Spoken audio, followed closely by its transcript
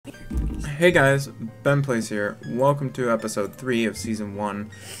Hey guys, Ben Plays here. Welcome to episode 3 of season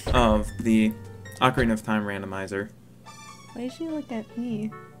 1 of the Ocarina of Time randomizer. Why did you look at me?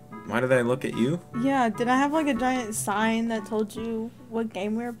 Why did I look at you? Yeah, did I have like a giant sign that told you what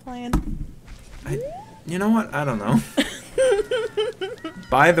game we were playing? You know what? I don't know.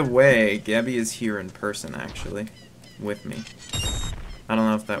 By the way, Gabby is here in person actually, with me. I don't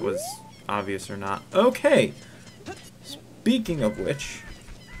know if that was obvious or not. Okay! Speaking of which...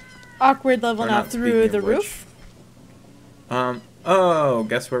 Awkward level now through the roof? Oh,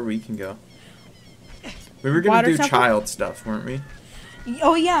 guess where we can go? We were gonna do child stuff, weren't we?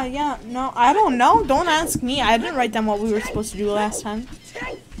 Oh, yeah. No, I don't know. Don't ask me. I didn't write down what we were supposed to do last time.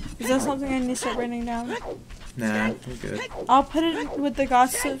 Is that something I need to start writing down? Nah, we're good. I'll put it with the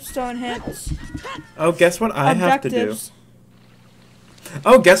gossip stone hits. Oh, guess what I have to do?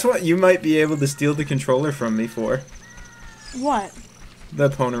 Oh, guess what you might be able to steal the controller from me for? What? The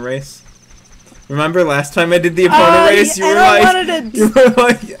opponent race. Remember last time I did the opponent race? You were like,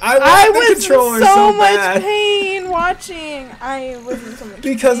 I want the controller so much bad. Pain watching. I was in so much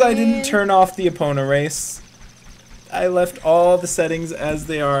because pain. I didn't turn off the opponent race. I left all the settings as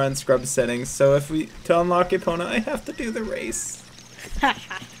they are on scrub settings. So to unlock opponent, I have to do the race.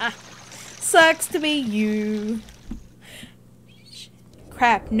 Sucks to be you.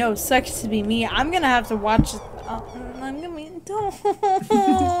 Crap, no, sucks to be me. I'm gonna have to watch. I'm gonna be.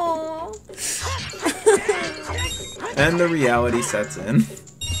 And the reality sets in.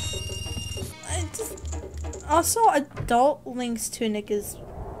 Also, adult Link's tunic is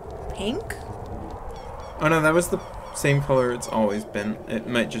pink. Oh no, that was the same color it's always been. It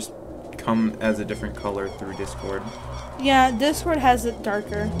might just come as a different color through Discord. Yeah, Discord has it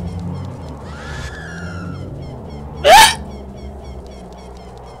darker.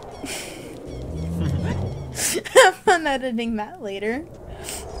 Have fun editing that later.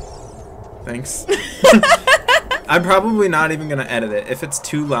 Thanks. I'm probably not even gonna edit it. If it's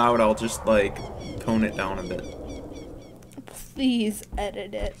too loud, I'll just like tone it down a bit. Please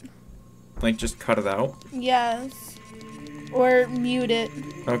edit it. Like just cut it out? Yes. Or mute it.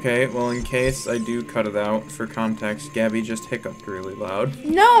 Okay, well in case I do cut it out, for context, Gabby just hiccuped really loud.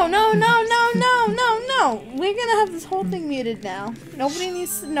 No. We're gonna have this whole thing muted now. Nobody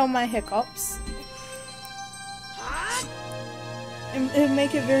needs to know my hiccups. It would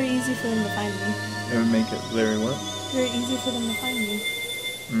make it very easy for them to find me. It would make it very what? Very easy for them to find me.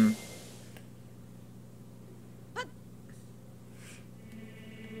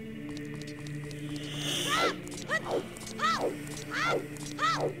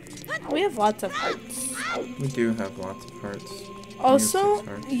 We have lots of hearts. We do have lots of hearts. Also,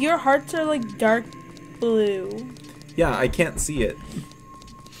 your hearts are like dark blue. Yeah, I can't see it.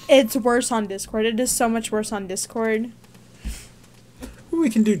 It's worse on Discord. It is so much worse on Discord. We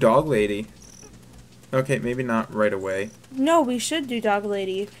can do Dog Lady. Okay, maybe not right away. No, we should do Dog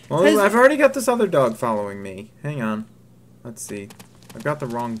Lady. Well, I've already got this other dog following me. Hang on. Let's see. I've got the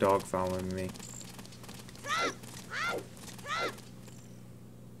wrong dog following me.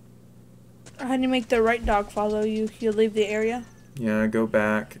 How do you make the right dog follow you? You leave the area? Yeah, go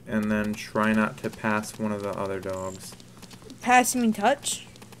back and then try not to pass one of the other dogs. Pass, you mean touch?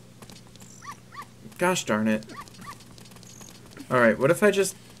 Gosh darn it. Alright, what if I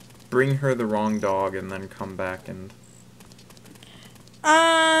just bring her the wrong dog and then come back and...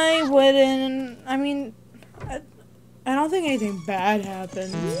 I wouldn't... I mean... I don't think anything bad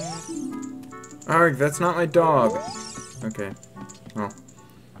happens. Arg, that's not my dog. Okay. Well.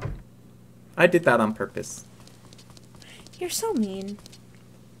 I did that on purpose. You're so mean.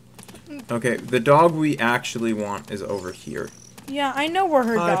 Okay, the dog we actually want is over here. Yeah, I know where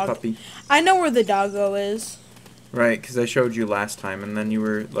her dog... Hi, puppy. I know where the doggo is. Right, because I showed you last time, and then you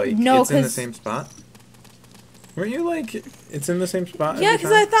were like, no, it's in the same spot? Weren't you like, it's in the same spot? Yeah,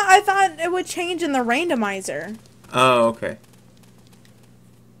 because I thought it would change in the randomizer. Oh, okay.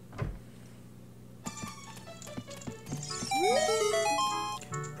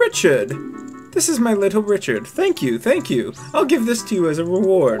 Richard! This is my little Richard. Thank you. I'll give this to you as a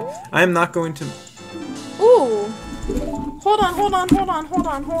reward. I am not going to... Ooh! Hold on.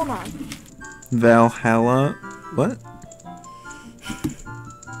 Valhalla... What?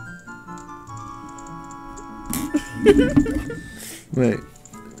 Wait.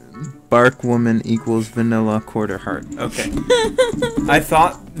 Bark woman equals vanilla quarter heart. Okay. I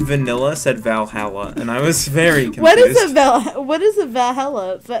thought vanilla said Valhalla, and I was very confused. What is a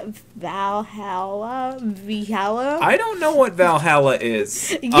Valhalla? Valhalla? I don't know what Valhalla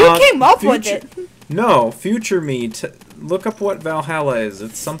is. You came up with it. No, future me. Look up what Valhalla is.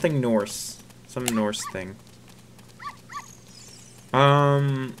 It's something Norse. Some Norse thing.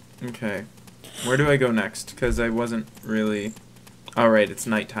 Okay. Where do I go next? Because I wasn't really... Oh, right, it's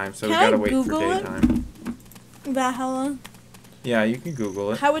nighttime, so we Can I gotta wait for Google it? daytime. Valhalla. Yeah, you can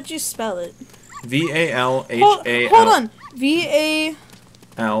Google it. How would you spell it? V-A-L-H-A-L... Hold on. V-A...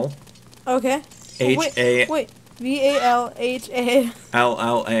 L... Okay. H-A... Wait. V-A-L-H-A...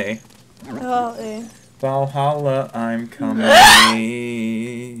 L-L-A. L-A. Valhalla, I'm coming.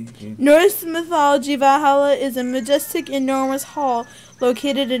 Norse mythology, Valhalla is a majestic, enormous hall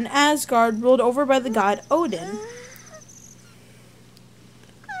located in Asgard, ruled over by the god Odin.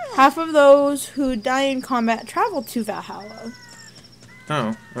 Half of those who die in combat travel to Valhalla.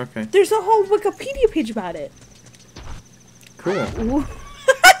 Oh, okay. There's a whole Wikipedia page about it. Cool. Ooh.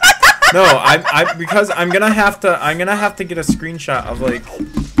 No, because I'm gonna have to get a screenshot of like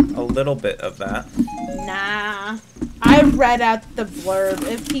a little bit of that. Nah. I read out the blurb.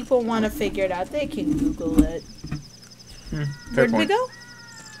 If people want to figure it out, they can Google it. Where'd we go?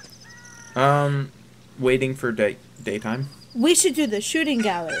 Waiting for daytime. We should do the shooting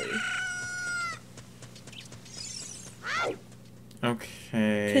gallery.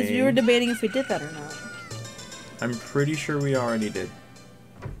 Okay. Because we were debating if we did that or not. I'm pretty sure we already did.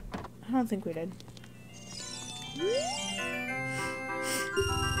 I don't think we did.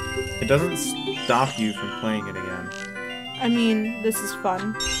 It doesn't stop you from playing it again. I mean, this is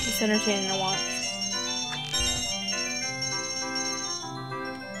fun. It's entertaining to watch.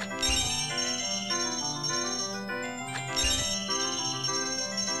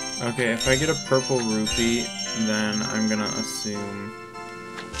 Okay, if I get a purple rupee, then I'm gonna assume...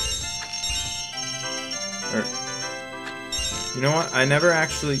 Or... You know what? I never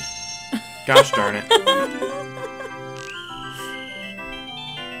actually... Gosh darn it.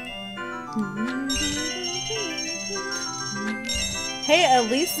 Hey, at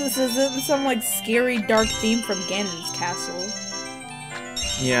least this isn't some, like, scary dark theme from Ganon's castle.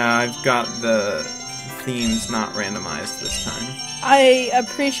 Yeah, I've got the themes not randomized this time. I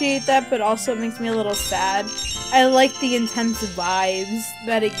appreciate that, but also it makes me a little sad. I like the intense vibes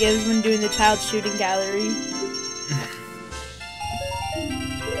that it gives when doing the child shooting gallery.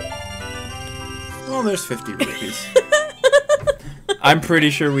 Well, there's 50 rupees. I'm pretty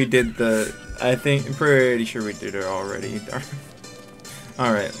sure we did pretty sure we did it already. Darn.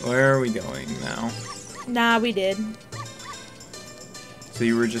 Alright, where are we going now? Nah, we did. So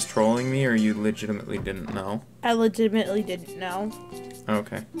you were just trolling me, or you legitimately didn't know? I legitimately didn't know.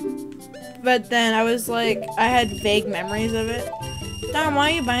 Okay. But then I was like, I had vague memories of it. Don,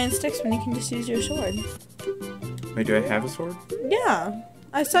 why are you buying sticks when you can just use your sword? Wait, do I have a sword? Yeah.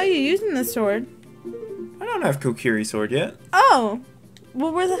 I saw you using the sword. I don't have Kokiri sword yet. Oh.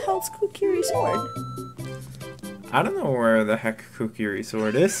 Well, where the hell's Kokiri sword? I don't know where the heck Kokiri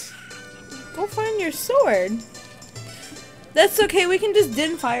sword is. Go find your sword. That's okay, we can just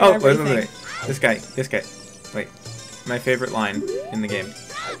din fire everything. Wait. This guy. Wait. My favorite line in the game.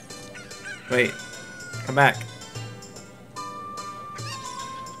 Wait. Come back.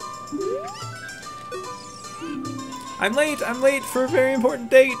 I'm late for a very important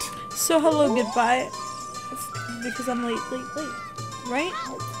date. So hello, goodbye. Because I'm late. Right?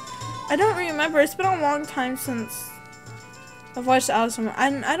 I don't remember. It's been a long time since I've watched Alice in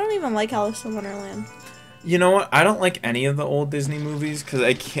Wonderland. I don't even like Alice in Wonderland. You know what? I don't like any of the old Disney movies because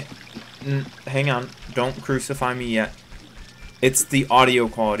I can't... hang on. Don't crucify me yet. It's the audio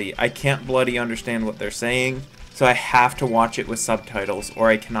quality. I can't bloody understand what they're saying, so I have to watch it with subtitles or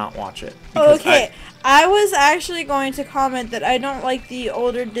I cannot watch it. Okay. I was actually going to comment that I don't like the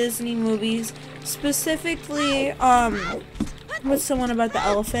older Disney movies. Specifically, what's the one about the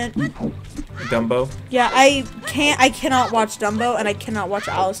elephant? Dumbo? Yeah, I cannot watch Dumbo, and I cannot watch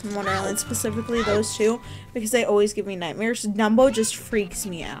Alice in Wonderland, specifically those two, because they always give me nightmares. Dumbo just freaks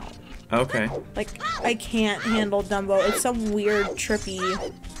me out. Okay. Like, I can't handle Dumbo. It's some weird, trippy...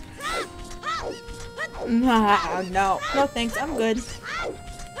 No, thanks, I'm good.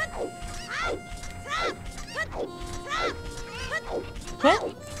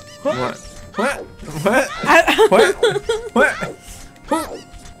 What? What? What? Who?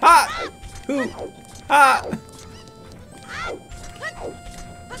 Ah! Who? Ah!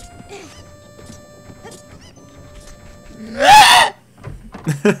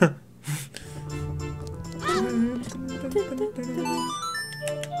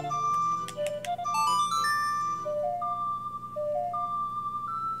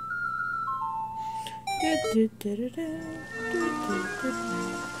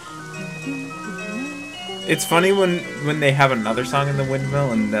 It's funny when they have another song in the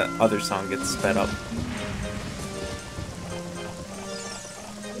windmill and the other song gets sped up.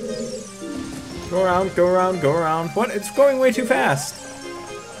 Go around, go around, go around. What? It's going way too fast.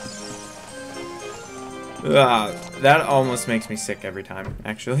 That almost makes me sick every time,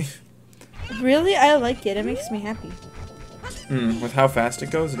 actually. Really? I like it. It makes me happy. With how fast it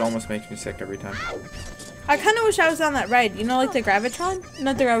goes, it almost makes me sick every time. I kind of wish I was on that ride. You know, like the Gravitron?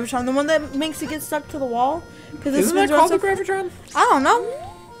 Not the Gravitron. The one that makes it get stuck to the wall. Isn't that called the Gravitron? I don't know.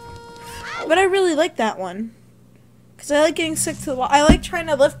 But I really like that one. Because I like getting stuck to the wall. I like trying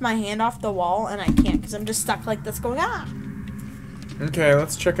to lift my hand off the wall, and I can't because I'm just stuck like this going, ah. Okay,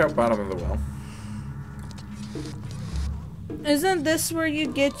 let's check out bottom of the well. Isn't this where you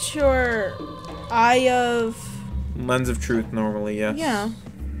get your eye of... Lens of truth normally, yes. Yeah.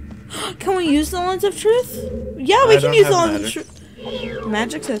 Can we use the lens of truth? Yeah, we can use the lens of truth.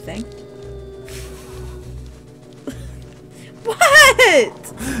 Magic's a thing. What?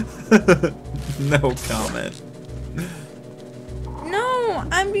 No comment. No,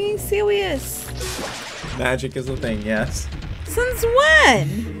 I'm being serious. Magic is a thing, yes. Since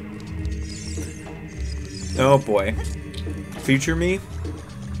when? Oh boy. Future me?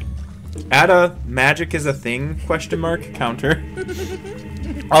 Add a magic is a thing ? Counter.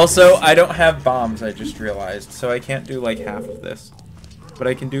 Also, I don't have bombs, I just realized, so I can't do like half of this. But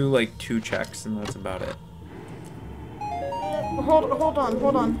I can do like 2 checks, and that's about it. Hold on.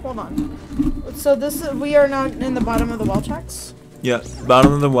 So we are now in the bottom of the well checks? Yeah,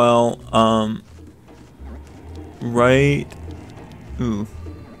 bottom of the well, right... Ooh.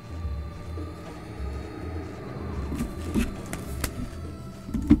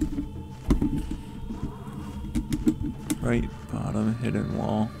 Right bottom hidden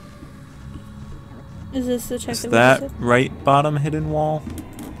wall. Is this the check Is that right bottom hidden wall?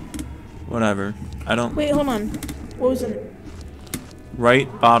 Whatever. I don't... Wait, hold on. What was it? Right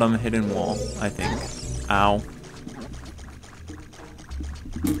bottom hidden wall, I think. Ow.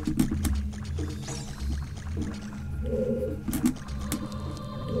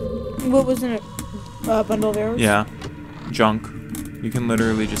 What was in it? Bundle of arrows? Yeah. Junk. You can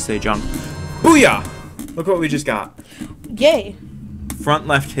literally just say junk. Booyah! Look what we just got. Yay. Front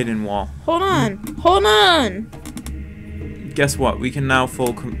left hidden wall. Hold on. Guess what? We can now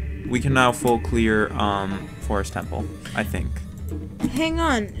full clear Forest Temple, I think. Hang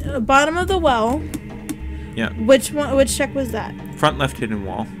on. Bottom of the well. Yeah. Which check was that? Front left hidden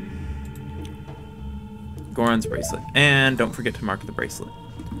wall. Goron's bracelet. And don't forget to mark the bracelet.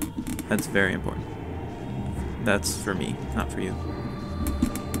 That's very important. That's for me, not for you.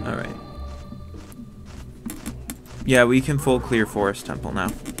 Alright. Yeah, we can full clear Forest Temple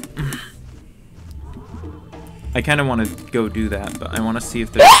now. I kind of want to go do that, but I want to see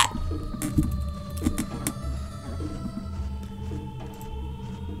if there's...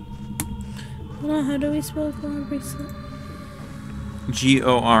 Hold on, how do we spell Goron bracelet?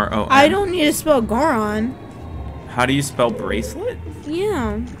 G-O-R-O-N. I don't need to spell Goron. How do you spell bracelet?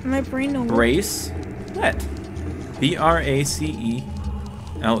 Yeah, my brain don't work. Bracelet. B-R-A-C-E-L-E-T.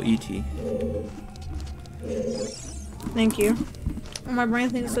 Thank you. My brain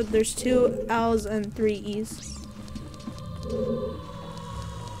thinks that there's 2 L's and 3 E's.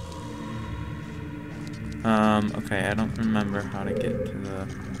 Okay, I don't remember how to get to the...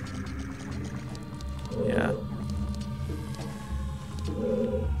 Yeah.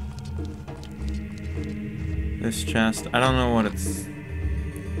 This chest, I don't know what it's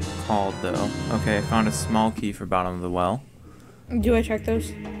called though. Okay, I found a small key for bottom of the well. Do I check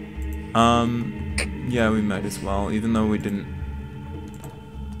those? Yeah, we might as well, even though we didn't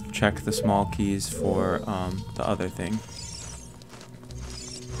check the small keys for, the other thing.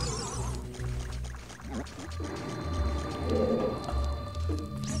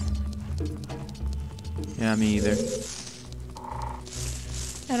 Yeah, me either.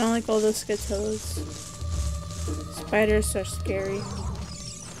 I don't like all those scatillas. Spiders are scary.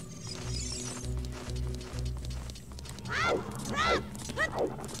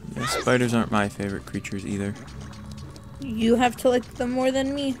 Yeah, spiders aren't my favorite creatures either. You have to like them more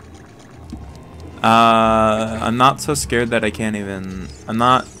than me. I'm not so scared that I can't even... I'm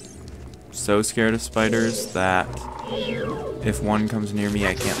not so scared of spiders that if one comes near me,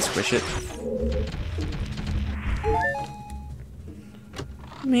 I can't squish it.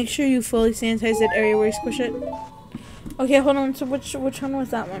 Make sure you fully sanitize that area where you squish it. Okay, hold on. So which one was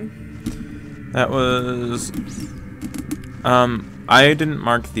that one? That was... I didn't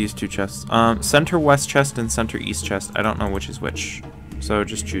mark these 2 chests. Center west chest and center east chest. I don't know which is which. So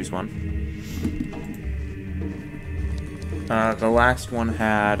just choose one. The last one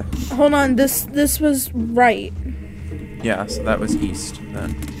had... Hold on, this was right. Yeah, so that was east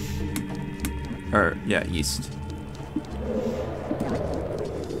then. Or, yeah, east.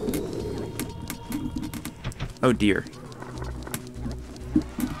 Oh dear.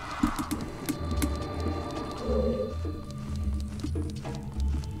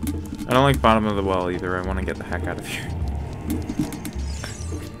 I don't like bottom of the well either. I want to get the heck out of here.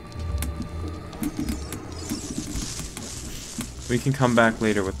 We can come back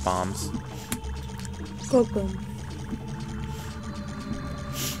later with bombs. Go boom.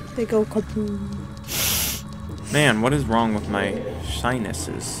 They go kaboom. Man, what is wrong with my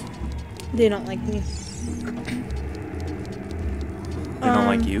sinuses? They don't like me. They don't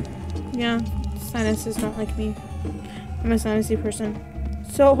like you? Yeah, sinuses don't like me. I'm a sinusy person.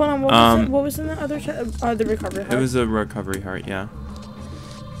 So hold on, what was in the other the recovery heart? It was a recovery heart, yeah.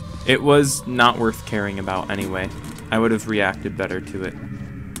 It was not worth caring about anyway. I would have reacted better to it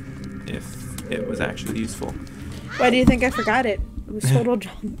if it was actually useful. Why do you think I forgot it? It was total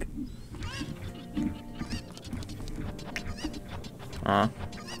junk.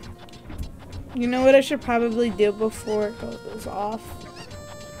 You know what I should probably do before it goes off?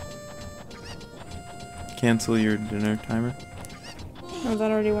 Cancel your dinner timer? No,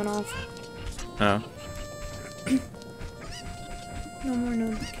 that already went off. Oh. No more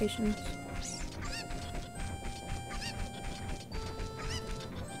notifications.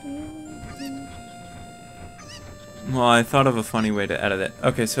 Well, I thought of a funny way to edit it.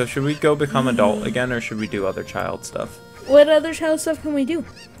 Okay, so should we go become adult again, or should we do other child stuff? What other child stuff can we do?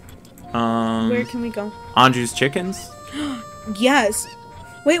 Where Where can we go? Anju's chickens? Yes.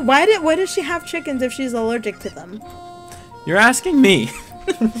 Wait, why does she have chickens if she's allergic to them? You're asking me.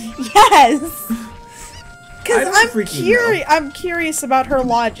 Yes. Because know. I'm curious about her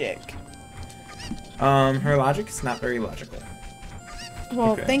logic. Her logic is not very logical.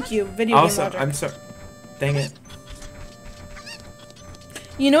 Well, Okay. Thank you, video game logic. I'm sorry. Dang it.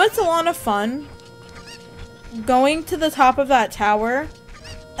 You know it's a lot of fun? Going to the top of that tower,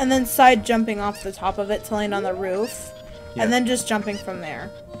 and then side jumping off the top of it to land on the roof, Yeah. and then just jumping from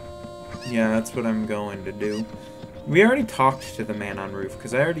there. Yeah, that's what I'm going to do. We already talked to the man on roof,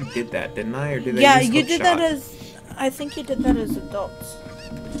 because I already did that, didn't I? Or did I Yeah, use you hook did shot? that as... I think you did that as adults.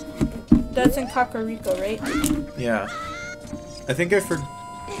 That's in Kakariko, right? Yeah. I think I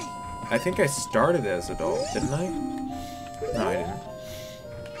started as adult, didn't I? No, I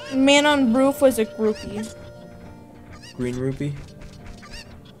didn't. Man on roof was a groupie. Green rupee?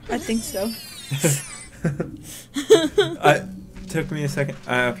 I think so. Took me a second.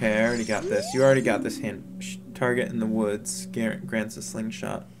 Okay, I already got this. You already got this hint. Target in the woods grants a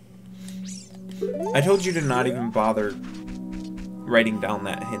slingshot. I told you to not even bother writing down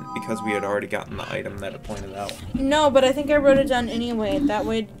that hint because we had already gotten the item that it pointed out. No, but I think I wrote it down anyway, that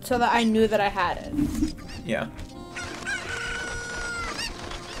way, so that I knew that I had it. Yeah.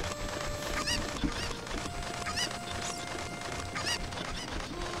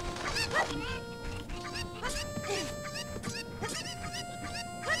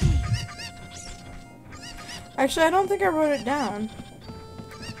 Actually, I don't think I wrote it down.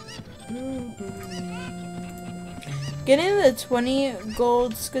 Getting the 20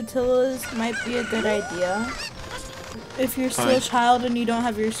 gold scotillas might be a good idea. If you're still a child and you don't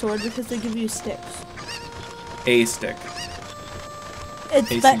have your sword, because they give you sticks. A stick. It's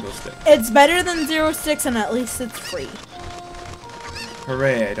A single stick. It's better than 0 sticks, and at least it's free.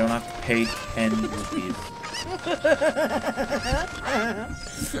 Hooray, I don't have to pay 10 rupees.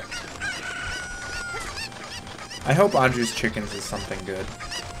 I hope Anju's chickens is something good.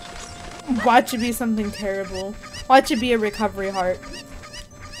 Watch it be something terrible. Watch it be a recovery heart.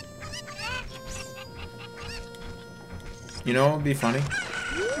 You know what would be funny?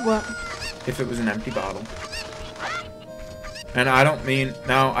 What? If it was an empty bottle. And I don't mean...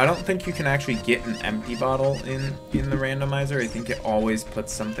 Now, I don't think you can actually get an empty bottle in the randomizer. I think it always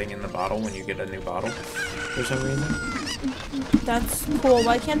puts something in the bottle when you get a new bottle. For some reason. That's cool.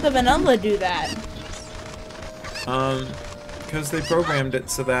 Why can't the vanilla do that? Because they programmed it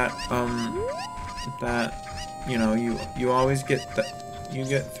so that, you know, you always get you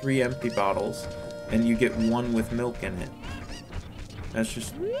get 3 empty bottles, and you get 1 with milk in it. That's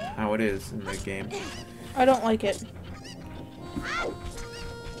just how it is in the game. I don't like it.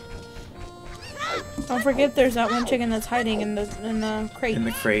 Don't forget there's that one chicken that's hiding in the crate. In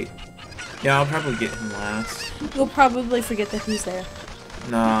the crate. Yeah, I'll probably get him last. You'll probably forget that he's there.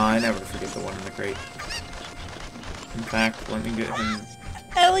 Nah, I never forget the one in the crate. In fact, let me get him.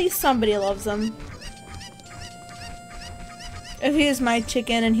 At least somebody loves him. If he was my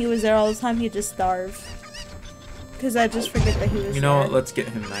chicken and he was there all the time, he'd just starve. Because I just forget that he was there. You know what? Let's get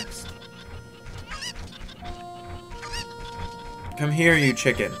him next. Come here, you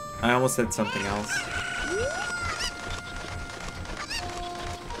chicken. I almost said something else.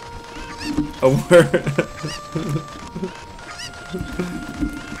 A word.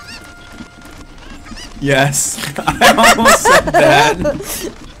 Yes. I almost said that.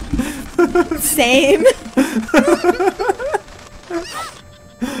 Same.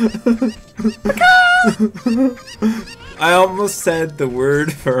 I almost said the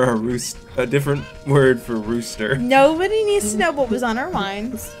word for a different word for rooster. Nobody needs to know what was on our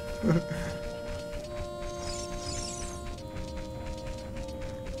minds.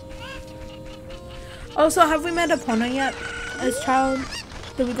 Also, have we met Epona yet as child?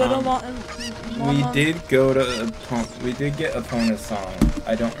 Did we go to we did get Epona's song.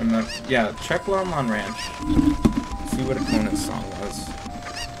 I don't remember. Yeah, check Lon Lon Ranch. See what Epona's song was.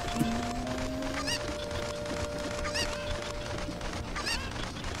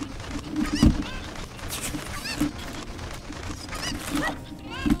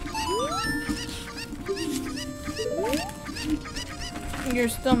 You're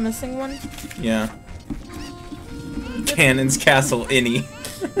still missing one? Yeah. Cannon's Castle Innie.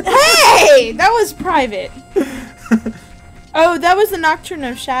 Hey! That was private. Oh, that was the Nocturne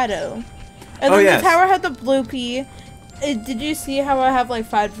of Shadow. And then the tower had the bloopy. Did you see how I have like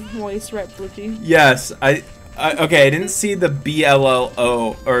 5 voice red bloopy? Yes, okay, I didn't see the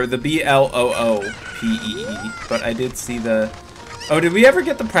BLLO or the BLOOPEE, but I did see the. Oh, did we ever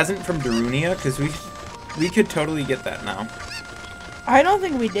get the present from Darunia? Because we could totally get that now. I don't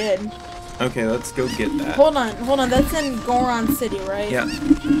think we did. Okay, let's go get that. Hold on. That's in Goron City, right? Yeah.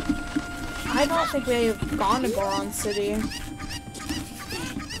 I don't think we've gone to Goron City.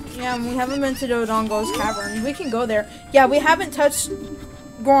 Yeah, we haven't been to Dodongo's Cavern. We can go there. Yeah, we haven't touched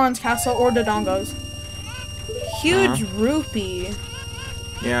Goron's Castle or Dodongo's. Huge rupee.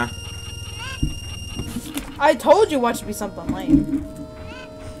 Yeah. I told you watch it be something lame.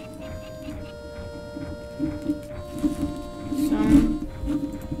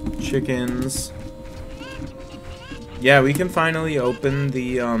 Chickens. Yeah, we can finally open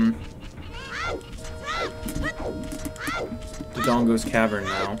the Dodongo's Cavern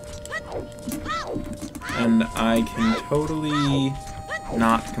now. And I can totally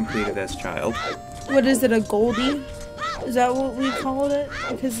not complete it as child. What is it, a goldie? Is that what we called it?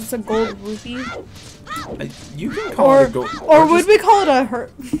 Because it's a gold rupee? You can call it a gold... Or would we call it a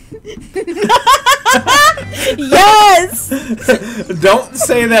hurt? Yes! Don't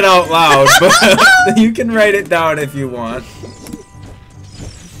say that out loud, but you can write it down if you want.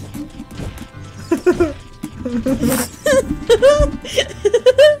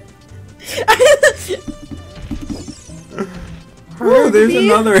 Oh, there's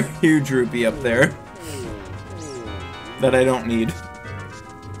another huge rupee up there that I don't need.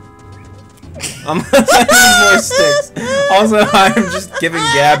 Unless I need more sticks. Also, I'm just giving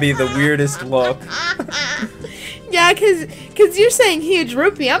Gabby the weirdest look. Yeah, cause you're saying huge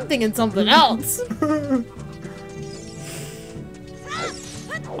rupee, I'm thinking something else.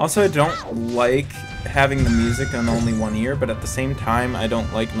 Also, I don't like having the music on only one ear, but at the same time, I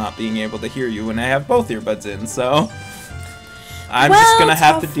don't like not being able to hear you when I have both earbuds in, so... I'm just gonna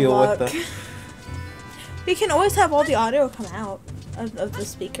have to deal with the... We can always have all the audio come out of the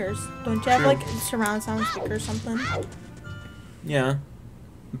speakers. Don't you have, like, surround sound speaker or something? Yeah.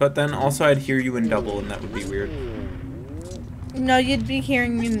 But then also I'd hear you in double, and that would be weird. No, you'd be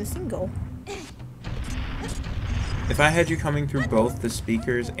hearing me in the single. If I had you coming through both the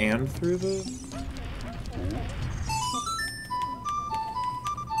speakers and through the...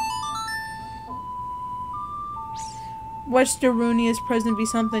 Watch Darunia's present be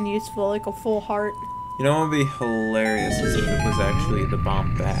something useful, like a full heart. You know what would be hilarious is if it was actually the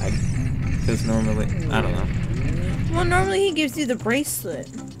bomb bag. Because normally... I don't know. Well, normally he gives you the bracelet.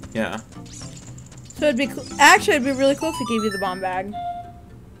 Yeah. So it'd be... Actually, it'd be really cool if he gave you the bomb bag.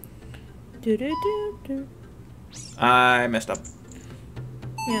 Do-do-do-do. I messed up.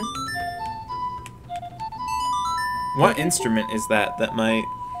 Yeah. What instrument is that might...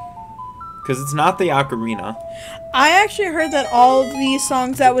 Because it's not the ocarina. I actually heard that all of the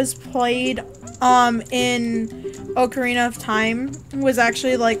songs that was played in Ocarina of Time was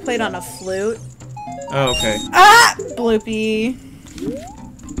actually like played on a flute. Oh, okay. Ah! Bloopy.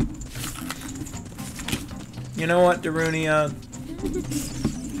 You know what, Darunia?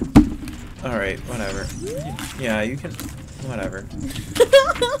 Alright, whatever. Yeah, you can... Whatever.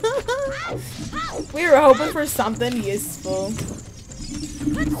 We were hoping for something useful.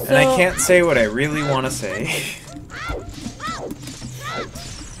 And I can't say what I really want to say.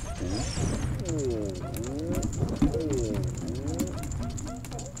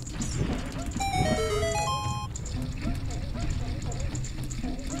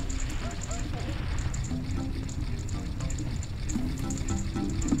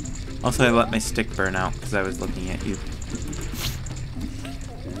 Also, I let my stick burn out because I was looking at you.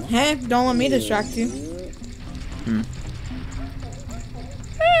 Hey, don't let me distract you. Hmm.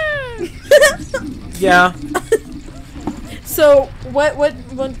 Yeah. So, what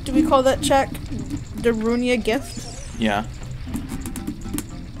do we call that check? Darunia gift? Yeah.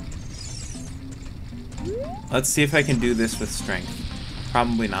 Let's see if I can do this with strength.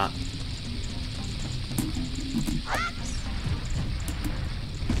 Probably not.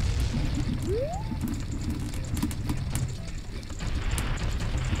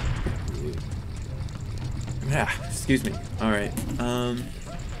 Yeah, excuse me. Alright.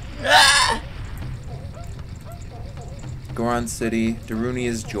 Goron City.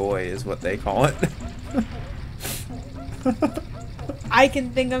 Darunia's Joy is what they call it. I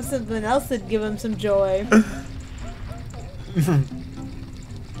can think of something else that'd give him some joy.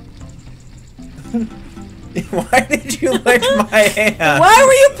 Why did you lick my hand? Why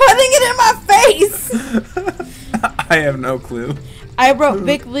were you putting it in my face? I have no clue. I wrote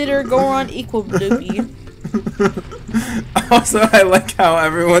big leader Goron equal bloopy. Also, I like how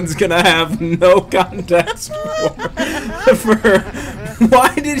everyone's gonna have no context for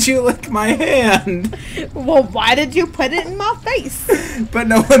why did you lick my hand? Well, why did you put it in my face? But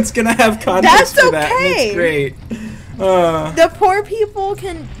no one's gonna have context That's for that. And okay. it's great. The poor people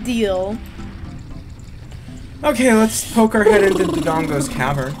can deal. Okay, let's poke our head into Dodongo's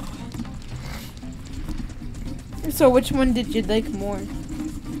cavern. So which one did you like more?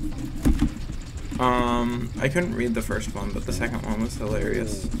 I couldn't read the first one, but the second one was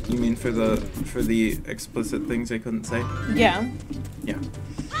hilarious. You mean for the explicit things I couldn't say? Yeah. Yeah.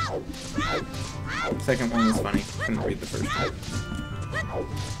 Second one was funny. Couldn't read the first one.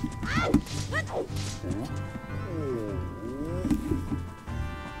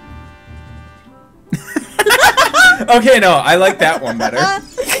 Okay, no, I like that one better.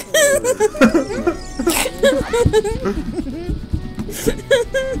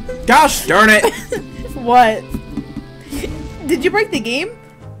 Gosh darn it! What? Did you break the game?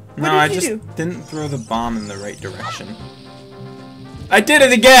 What No, I did you just do? didn't throw the bomb in the right direction. I did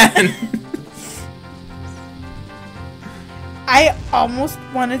it again! I almost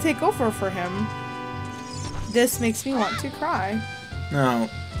want to take over for him. This makes me want to cry. No.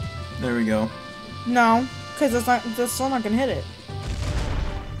 There we go. No, because that's still not gonna hit it.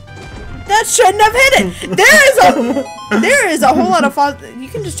 That shouldn't have hit it. There is a whole lot of fall. You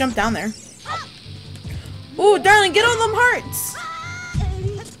can just jump down there. Ooh, darling, get all them hearts.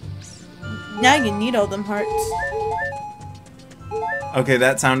 Now you need all them hearts. Okay,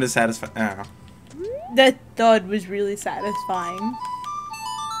 that sound is satisfying. Oh. That thud was really satisfying.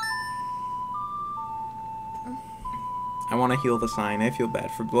 I want to heal the sign. I feel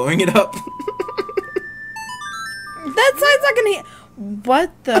bad for blowing it up. That sign's not gonna hit.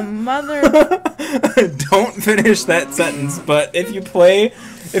 What the mother? Don't finish that sentence, but if you play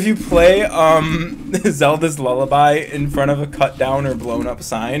Zelda's Lullaby in front of a cut down or blown up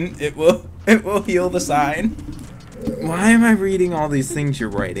sign, it will heal the sign. Why am I reading all these things you're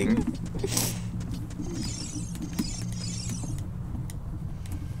writing?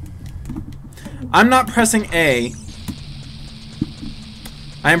 I'm not pressing A.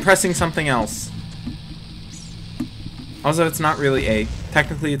 I am pressing something else. Also, it's not really A.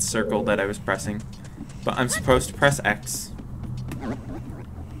 Technically, it's circle that I was pressing. But I'm supposed to press X.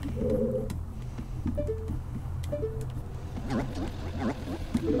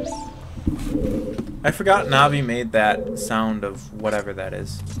 I forgot Navi made that sound of whatever that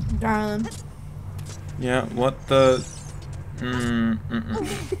is. Darling. Yeah, what the...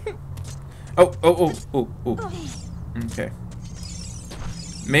 Oh. Okay.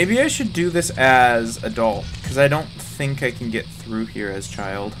 Maybe I should do this as adult, because I don't think I can get through here as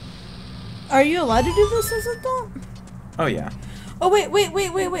child. Are you allowed to do this as adult? Oh, yeah. Oh, wait.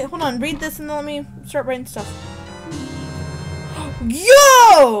 Hold on. Read this and then let me start writing stuff.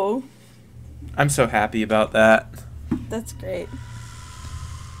 Yo! I'm so happy about that. That's great.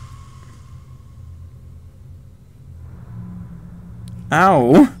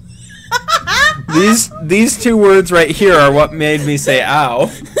 Ow. These two words right here are what made me say ow.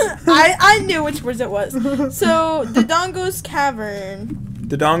 I knew which words it was. So, Dodongo's Cavern.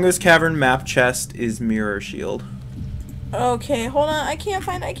 Dodongo's Cavern map chest is Mirror Shield. Okay, hold on. I can't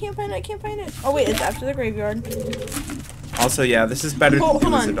find it. Oh, wait. It's after the graveyard. Also, yeah, this is better to Hold do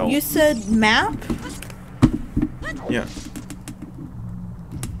as on. adult. You said map? Yeah.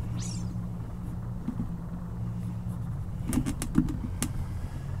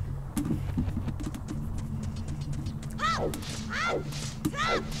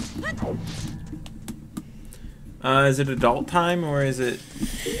 Is it adult time or is it...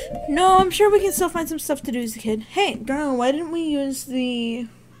 No, I'm sure we can still find some stuff to do as a kid. Hey, darling, why didn't we use the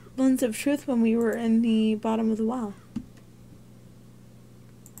lens of truth when we were in the bottom of the well?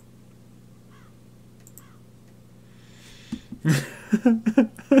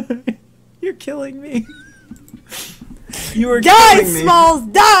 You're killing me. You are Die, killing me. Smalls,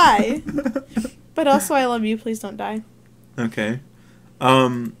 die! But also, I love you. Please don't die. Okay.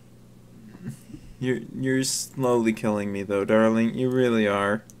 You're slowly killing me, though, darling. You really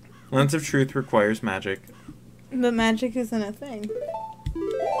are. Lens of Truth requires magic. But magic isn't a thing.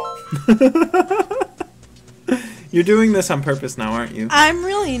 You're doing this on purpose now, aren't you? I'm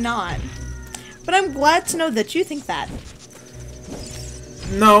really not. But I'm glad to know that you think that.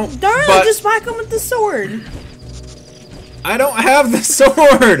 No, Darn, but just whack him with the sword. I don't have the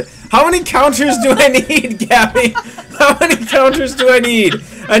sword. How many counters do I need, Gabby? How many counters do I need?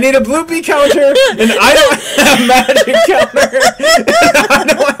 I need a bloopy counter, and I don't have magic counter, and I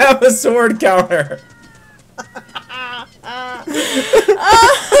don't have a sword counter.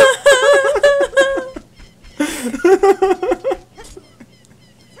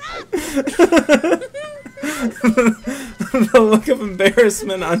 The look of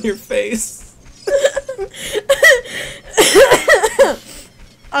embarrassment on your face.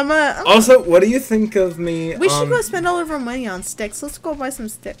 Also, what do you think of me? We should go spend all of our money on sticks. Let's go buy some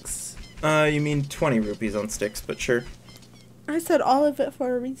sticks. You mean 20 rupees on sticks, but sure. I said all of it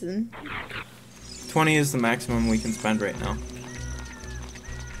for a reason. 20 is the maximum we can spend right now.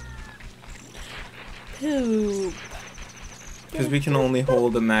 Poop. Because we can only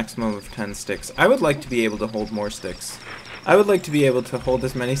hold a maximum of 10 sticks. I would like to be able to hold more sticks. I would like to be able to hold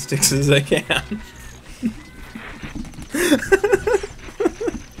as many sticks as I can.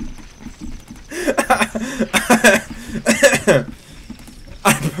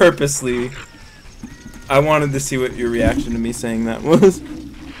 I wanted to see what your reaction to me saying that was.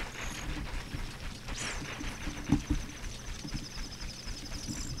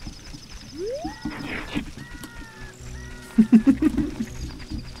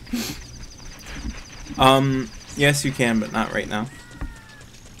 Yes you can, but not right now.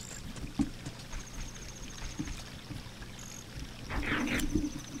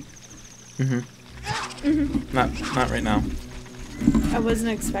 Not right now. I wasn't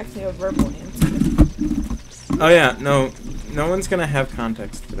expecting a verbal answer. Oh yeah, no one's gonna have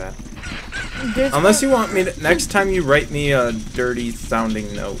context for that. Unless you want me to, next time you write me a dirty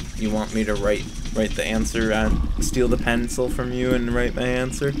sounding note, you want me to write the answer and steal the pencil from you and write my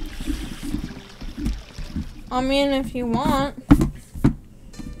answer. I mean, if you want.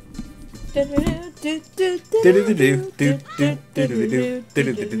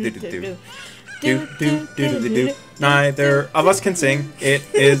 Neither of us can sing. It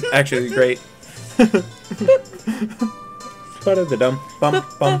is actually great.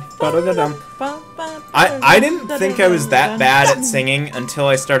 I didn't think I was that bad at singing until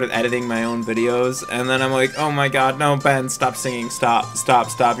I started editing my own videos, and then I'm like, oh my god, no, Ben, stop singing, stop,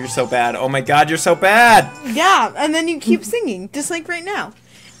 you're so bad, oh my god, you're so bad! Yeah, and then you keep singing, just like right now.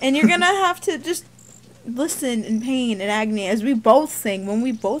 And you're gonna have to just listen in pain and agony as we both sing when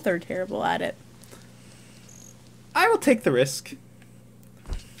we both are terrible at it. I will take the risk.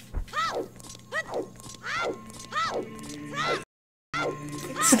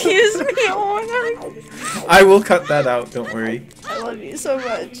 Excuse me, oh my god. I will cut that out, don't worry. I love you so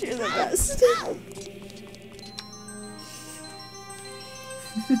much, you're the best.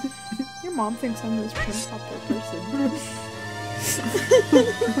 Your mom thinks I'm this prim proper person.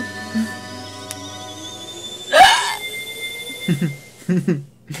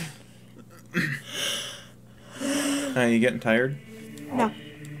 Are you getting tired? No.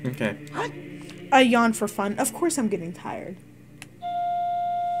 Okay. I yawn for fun. Of course I'm getting tired.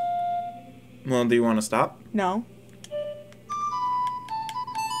 Well, do you want to stop? No.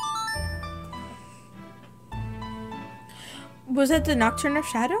 Was that the Nocturne of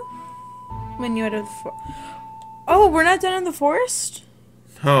Shadow? When you had a Oh, we're not done in the forest?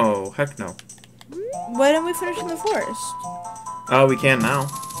 Oh, heck no. Why didn't we finish in the forest? Oh, we can now.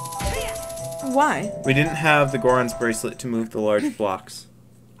 Why? We didn't have the Goron's bracelet to move the large blocks.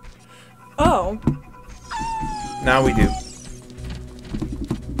 Oh. Now we do.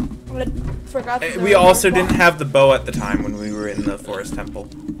 I forgot that We also didn't have the bow at the time when we were in the forest temple.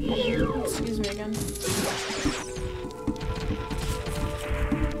 Excuse me again.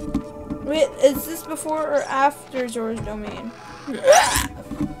 Wait, is this before or after Zora's Domain? Excuse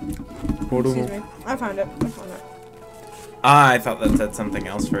me. I found it. I thought that said something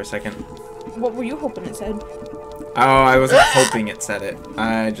else for a second. What were you hoping it said? Oh, I wasn't hoping it said it.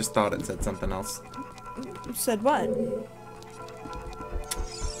 I just thought it said something else. It said what?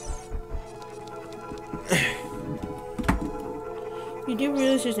 You do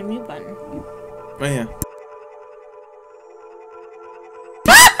realize there's a mute button. Oh yeah.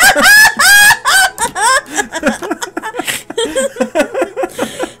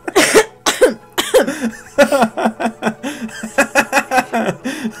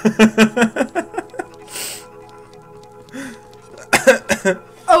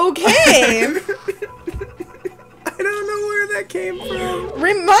 Okay. I don't know where that came from.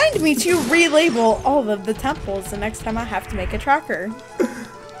 Remind me to relabel all of the temples the next time I have to make a tracker.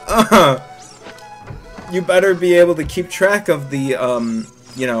 You better be able to keep track of the,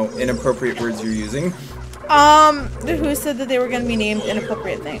 you know, inappropriate words you're using. Who said that they were going to be named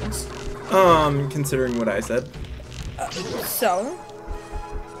inappropriate things? Considering what I said. So?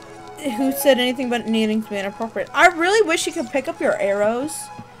 Who said anything about needing to be inappropriate? I really wish you could pick up your arrows.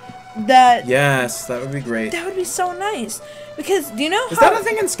 Yes, that would be great. That would be so nice. Because, do you know Is that a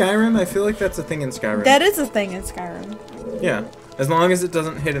thing in Skyrim? I feel like that's a thing in Skyrim. That is a thing in Skyrim. Yeah. As long as it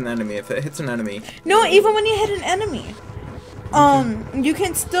doesn't hit an enemy. If it hits an enemy. No, even when you hit an enemy. You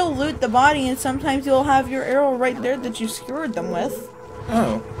can still loot the body, and sometimes you'll have your arrow right there that you skewered them with.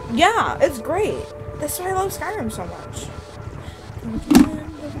 Oh. Yeah, it's great. That's why I love Skyrim so much.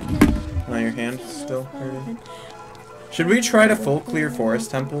 Oh, your hand's still hurting. Should we try to full clear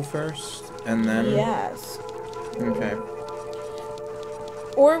Forest Temple first? And then... Yes. Okay.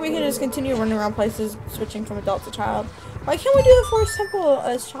 Or we can just continue running around places, switching from adult to child. Why can't we do the Forest Temple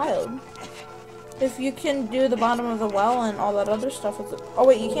as child? If you can do the bottom of the well and all that other stuff as... Oh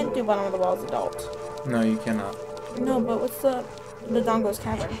wait, you can't do bottom of the well as adult. No, you cannot. No, but what's the Dodongo's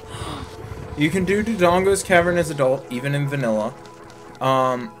Cavern? You can do Dodongo's Cavern as adult, even in vanilla.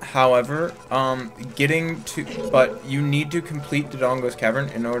 However, but you need to complete Dodongo's Cavern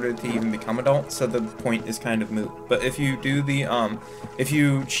in order to even become adult, so the point is kind of moot. But if you do the, if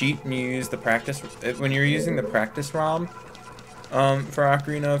you cheat and you use the practice, when you're using the practice ROM, for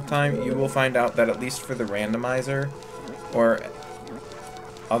Ocarina of Time, you will find out that at least for the randomizer, or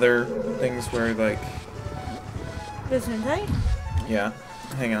other things where, like... Right? Yeah.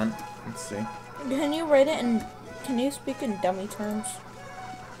 Hang on. Let's see. Can you write it in... Can you speak in dummy terms?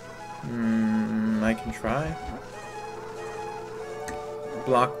 I can try.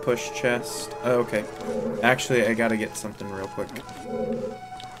 Block, push, chest. Oh, okay. Actually, I gotta get something real quick.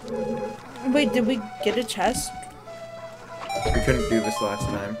 Wait, did we get a chest? We couldn't do this last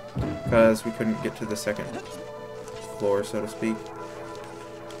time, because we couldn't get to the second floor, so to speak.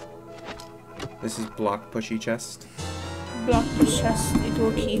 This is block, pushy chest. Block, push, chest, into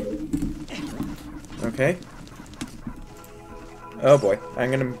a key. Okay. Oh boy, I'm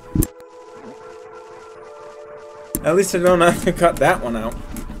gonna... At least I don't have to cut that one out.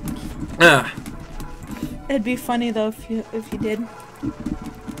 Ah. It'd be funny though if you did.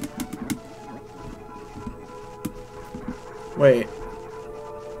 Wait.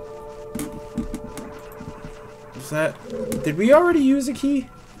 Is that... Did we already use a key?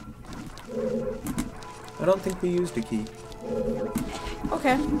 I don't think we used a key.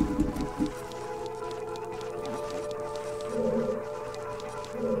 Okay.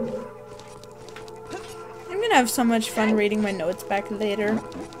 I'm gonna have so much fun reading my notes back later.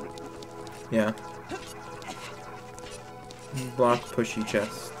 Yeah. Block pushy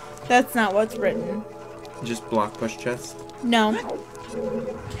chest. That's not what's written. Just block push chest? No.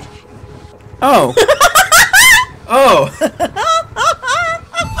 Oh! Oh!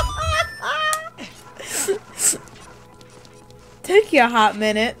 Took you a hot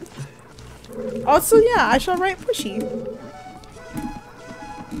minute. Also, yeah, I shall write pushy.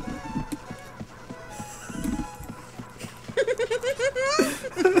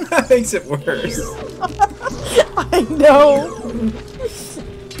 That makes it worse. I know.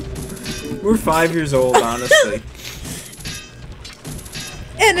 We're 5 years old, honestly.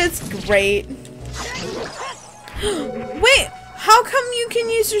 And it's great. Wait, how come you can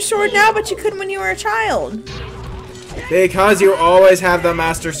use your sword now, but you couldn't when you were a child? Because you always have the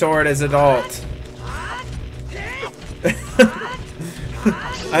Master Sword as adult.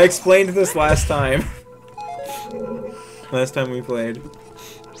 I explained this last time. Last time we played.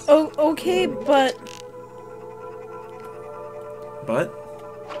 Oh, okay, but... But?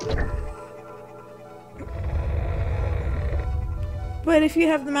 But if you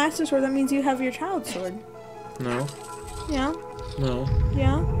have the Master Sword, that means you have your child sword. No. Yeah? No.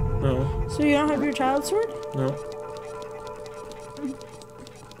 Yeah? No. So you don't have your child sword? No.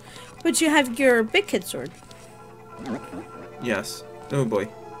 But you have your big kid sword. Yes. Oh boy.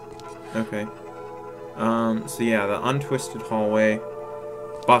 Okay. So yeah, the untwisted hallway.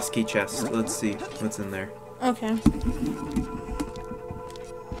 Boss key chest. Let's see what's in there. Okay.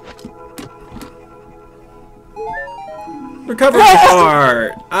 Recover the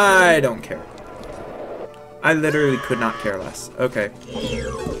heart! I don't care. I literally could not care less. Okay.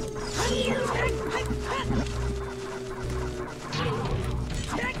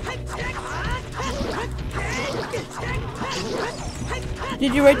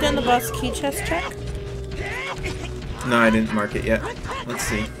 Did you write down the boss key chest check? No, I didn't mark it yet. Let's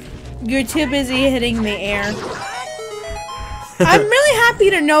see. You're too busy hitting the air. I'm really happy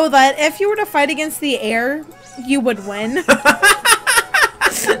to know that if you were to fight against the air, you would win.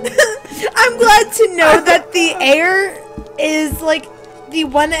 I'm glad to know that the air is like the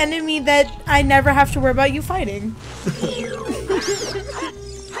one enemy that I never have to worry about you fighting.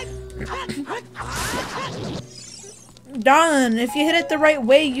 Darling, if you hit it the right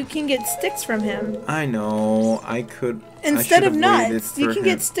way, you can get sticks from him. I know. I could. Instead I of nuts, you can him.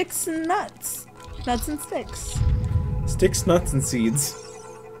 get sticks and nuts. Nuts and sticks. Sticks, nuts, and seeds.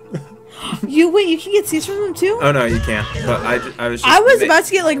 Wait, you can get seeds from them too? Oh no, you can't. But I was. Just, I was about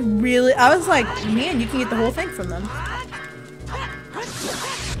to get like really. I was like, man, you can get the whole thing from them.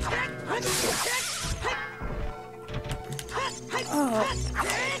 Oh.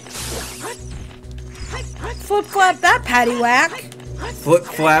 Flip flap that paddywhack. Flip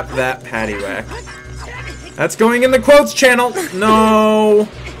flap that paddywhack. That's going in the quotes channel. No.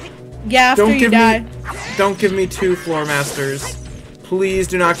 Yeah, after you die. Don't give me 2 floor masters. Please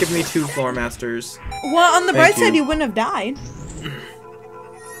do not give me 2 floor masters. Well, on the bright side, you wouldn't have died.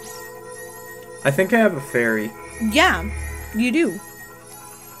 I think I have a fairy. Yeah, you do.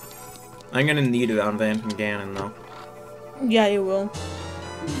 I'm gonna need it on Van Ganon though. Yeah, you will.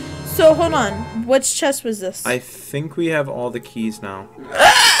 So hold on, which chest was this? I think we have all the keys now.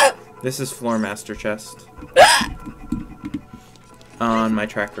 This is floor master chest. On my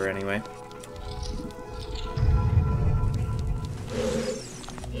tracker anyway.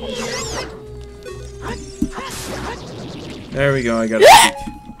 There we go, I got a steak.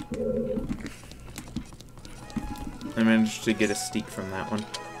 I managed to get a steak from that one.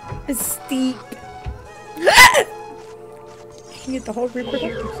 A steak. You can get the whole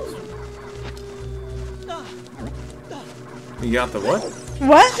reproductive system. You got the what?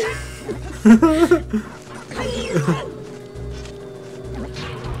 What?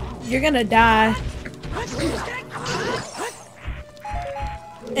 You're gonna die.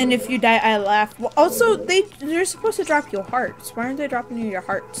 And if you die, I laugh. Well, also, they're supposed to drop you hearts. Why aren't they dropping you your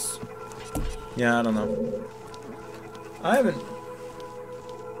hearts? Yeah, I don't know. I haven't...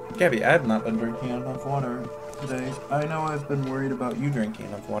 Gabby, I have not been drinking enough water today. I know I've been worried about you drinking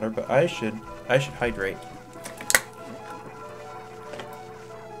enough water, but I should hydrate.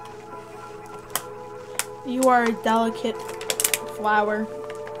 You are a delicate flower.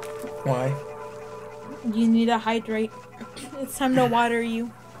 Why? You need to hydrate. It's time to water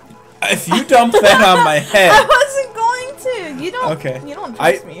you. If you dump that on my head... I wasn't going to. You don't. Okay. You don't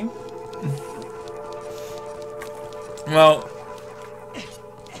trust me. Well,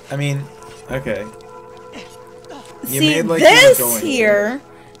 I mean, okay. You See, made like this you were going here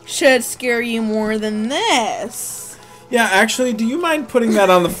should scare you more than this. Yeah, actually, do you mind putting that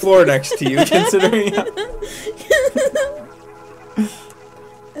on the floor next to you, considering...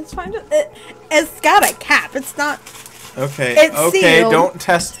 It's fine. It's got a cap. It's not... Okay, it's okay, sealed. don't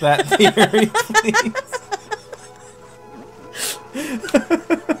test that theory, please.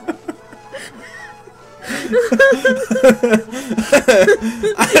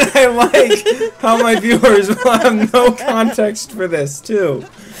 I like how my viewers will have no context for this, too.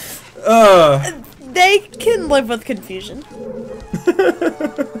 They can live with confusion.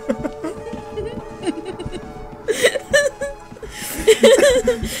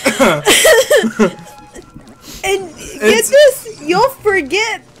 And get this, you'll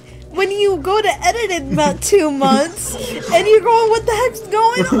forget when you go to edit in about 2 months, and you're going, what the heck's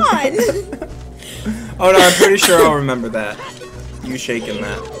going on? Oh no, I'm pretty sure I'll remember that. You shaking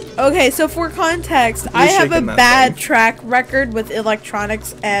that. Okay, so for context, I have a bad track record with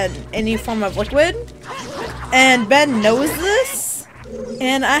electronics and any form of liquid. And Ben knows this.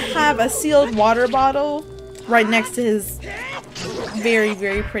 And I have a sealed water bottle right next to his very,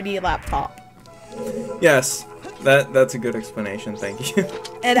 very pretty laptop. Yes, that's a good explanation, thank you.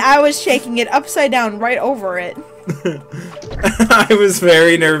 And I was shaking it upside down right over it. I was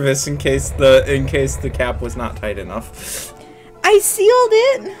very nervous in case the cap was not tight enough. I sealed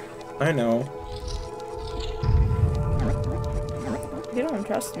it. I know. You don't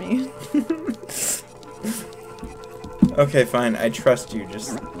trust me. Okay, fine. I trust you.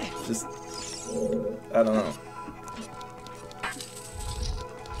 Just I don't know.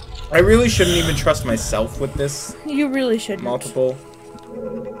 I really shouldn't even trust myself with this. You really shouldn't. Multiple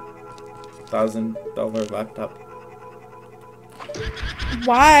 $1,000 laptop.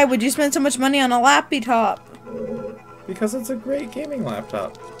 Why would you spend so much money on a laptop? Because it's a great gaming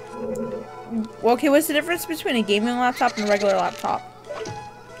laptop. Okay, what's the difference between a gaming laptop and a regular laptop?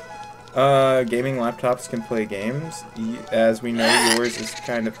 Gaming laptops can play games. As we know, yours is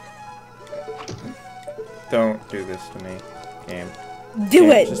kind of... Don't do this to me, game.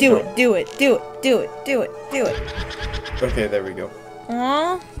 Do it, do it, do it, do it, do it, do it, do it. Okay, there we go.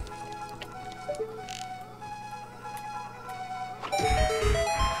 Aww.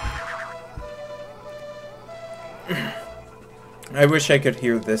 I wish I could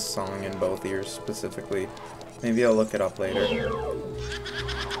hear this song in both ears specifically. Maybe I'll look it up later.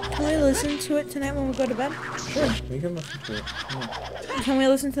 Can we listen to it tonight when we go to bed? Sure, we can listen to it. Yeah. Can we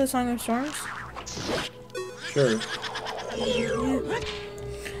listen to the Song of Storms? Sure. Yeah.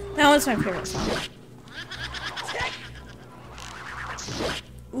 That was my favorite song.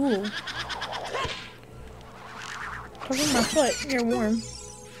 Ooh. Cover my foot. You're warm.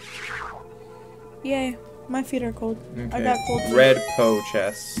 Yay. My feet are cold. Okay. I got cold feet. Red Poe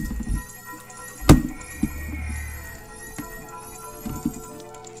chest.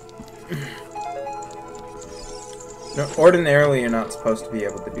 No, ordinarily, you're not supposed to be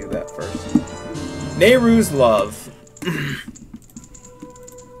able to do that first. Nehru's Love.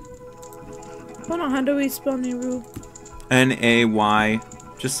 Hold on, how do we spell Nehru? N-A-Y.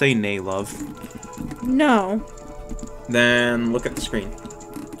 Just say Nay Love. No. Then look at the screen.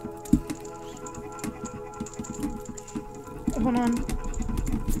 Hold on.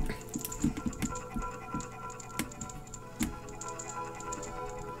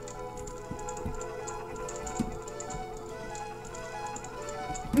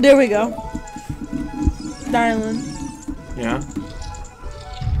 There we go. Darling. Yeah?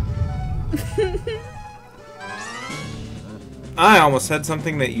 I almost said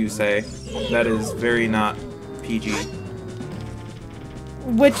something that you say. That is very not PG.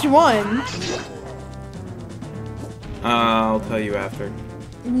 Which one? I'll tell you after.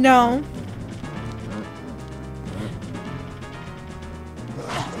 No.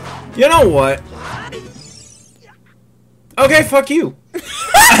 You know what? Okay, fuck you.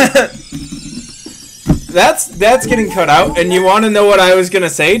 That's getting cut out, and you want to know what I was gonna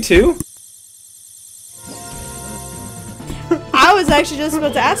say too? I was actually just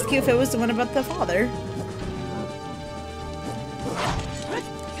about to ask you if it was the one about the father.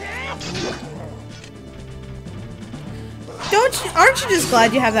 Aren't you just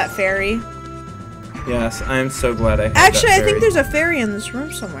glad you have that fairy? Yes, I am so glad I have Actually, that I think fairy. there's a fairy in this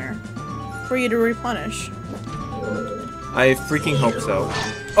room somewhere for you to replenish. I freaking hope so.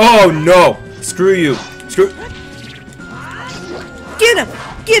 Oh no! Screw you! Screw. Get him!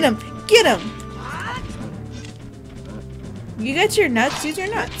 Get him! Get him! You got your nuts, use your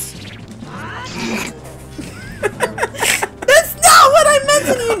nuts. That's not what I meant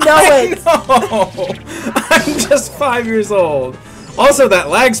and you know it! No! I'm just 5 years old. Also, that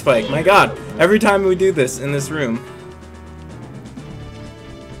lag spike, my god. Every time we do this in this room.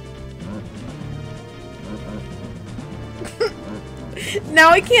 Now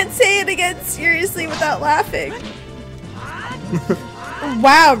I can't say it again seriously without laughing.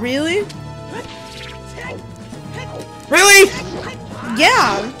 Wow, really? Really?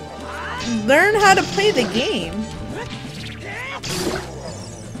 Yeah. Learn how to play the game.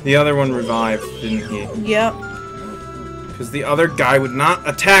 The other one revived, didn't he? Yep. Because the other guy would not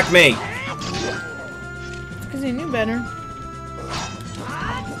attack me. Because he knew better.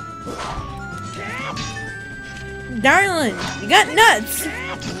 Darling, you got nuts.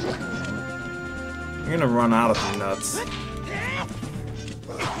 You're gonna run out of nuts.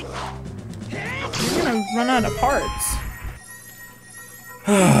 You're gonna run out of parts.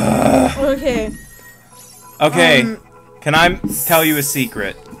 Okay. Okay, can I tell you a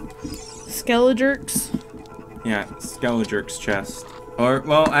secret? Skelejerks. Yeah, Skelejerk's chest. Or,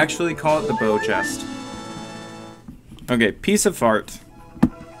 well, actually call it the bow chest. Okay, piece of fart.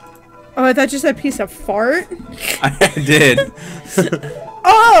 Oh, I thought you said piece of fart. I did.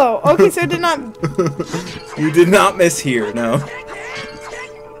 Oh, okay, so it did not... You did not mishear, no.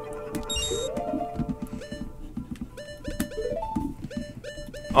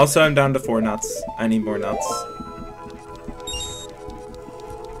 Also, I'm down to 4 nuts. I need more nuts.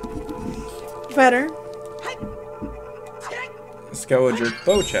 Better. Skelejerk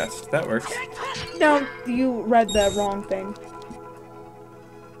bow chest. That works. No, you read the wrong thing.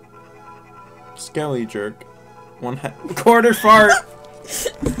 Skelejerk. Quarter fart.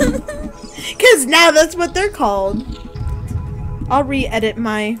 Because now that's what they're called. I'll re-edit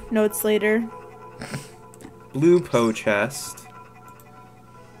my notes later. Blue Poe chest.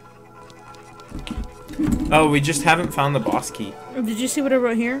 Oh, we just haven't found the boss key. Did you see what I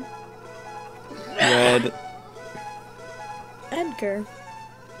wrote here? Red. Edgar.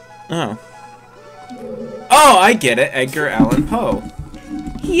 Oh. Oh, I get it. Edgar Allan Poe.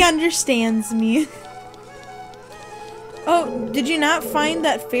 He understands me. Oh, did you not find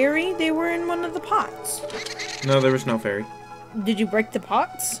that fairy? They were in one of the pots. No, there was no fairy. Did you break the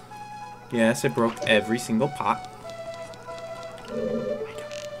pots? Yes, I broke every single pot.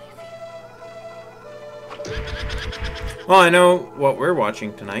 Well, I know what we're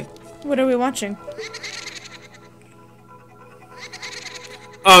watching tonight. What are we watching?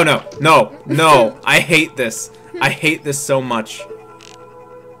 Oh, no. No. No. I hate this. I hate this so much.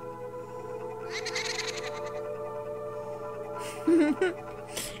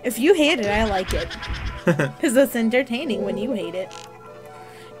 If you hate it, I like it. Because it's entertaining when you hate it.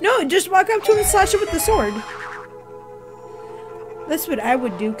 No, just walk up to him and slash it with the sword. That's what I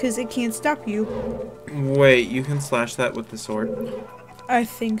would do, because it can't stop you. Wait, you can slash that with the sword? I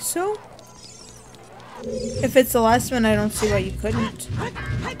think so. If it's the last one, I don't see why you couldn't.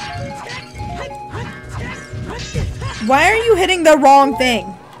 Why are you hitting the wrong thing?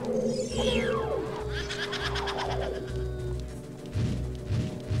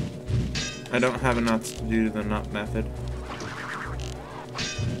 I don't have enough to do the nut method.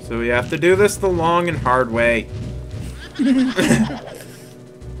 So we have to do this the long and hard way.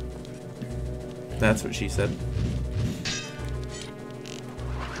 That's what she said.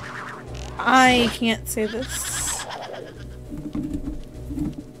 I can't say this.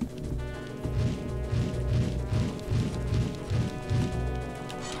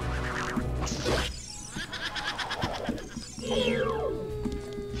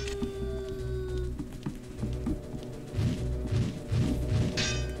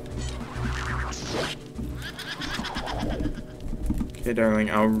 Okay, darling,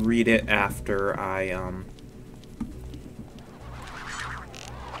 I'll read it after I,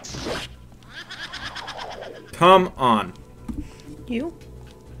 Come on. You?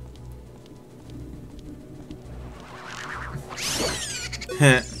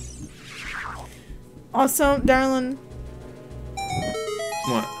 Also, darling.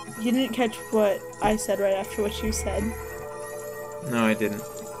 What? You didn't catch what I said right after what you said. No, I didn't.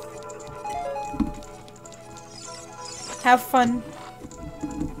 Have fun.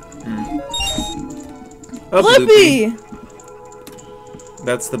 Oh, Blippi!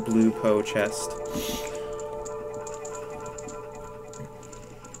 That's the blue Poe chest.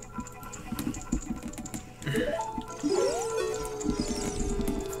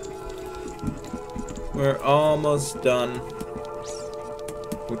 We're almost done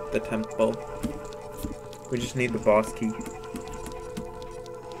with the temple. We just need the boss key.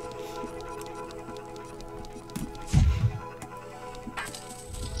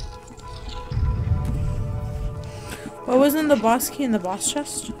 What was in the boss key in the boss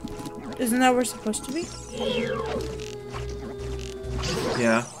chest? Isn't that where we're supposed to be?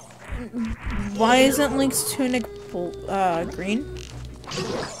 Yeah. Why isn't Link's tunic green?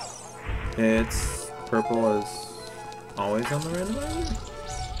 It's purple as always on the randomizer?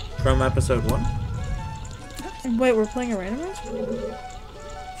 From episode 1? Wait, we're playing a randomizer?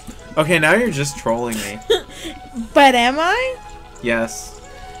 Okay, now you're just trolling me. But am I? Yes.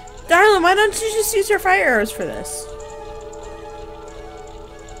 Darling, why don't you just use your fire arrows for this?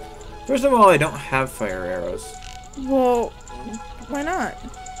 First of all, I don't have fire arrows. Well, why not?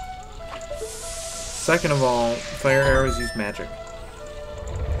 Second of all, fire arrows use magic.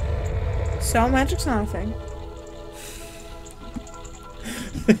 So, magic's not a thing.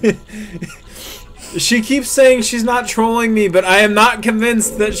 She keeps saying she's not trolling me, but I am not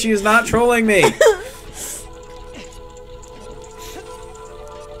convinced that she is not trolling me.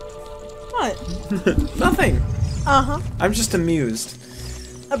 What? Nothing. Uh-huh. I'm just amused.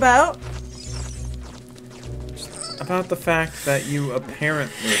 About About the fact that you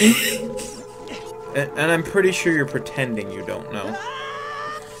apparently... and I'm pretty sure you're pretending you don't know.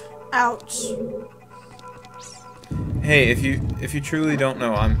 ouch. Hey, if you truly don't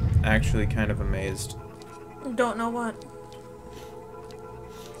know, I'm actually kind of amazed. Don't know what.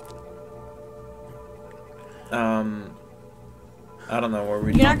 I don't know, were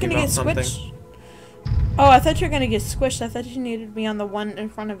we You're not talking gonna about get something? squished. Oh, I thought you were gonna get squished. I thought you needed to be on the one in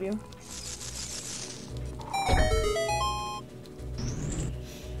front of you.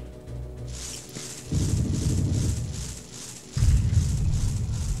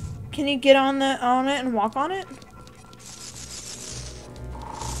 Can you get on it and walk on it?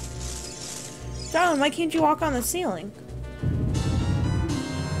 Darling, why can't you walk on the ceiling?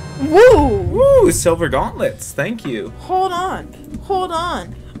 Woo! Woo! Silver gauntlets. Thank you. Hold on. Hold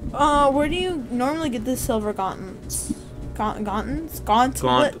on. Where do you normally get the silver gauntlets? Gauntlets?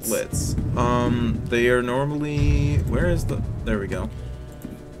 Gauntlets. They are normally... Where is the... There we go.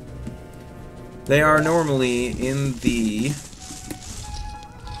 They are normally in the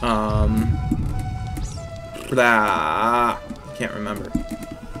Can't remember.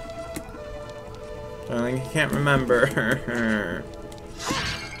 I can't remember.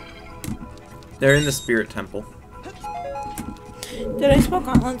 They're in the Spirit Temple. Did I spell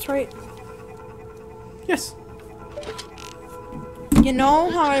gauntlets right? Yes. You know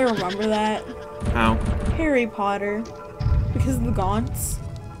how I remember that? How? Harry Potter. Because of the gaunts.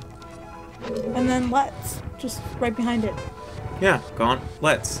 And then let's. Just right behind it. Yeah,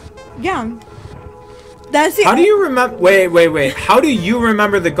 gauntlets. Yeah. That's the How do you remember? Wait. How do you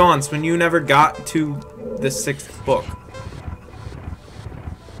remember the gaunts when you never got to the 6th book?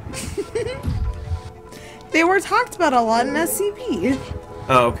 They were talked about a lot in SCP.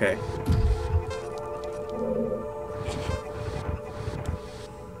 Oh, okay.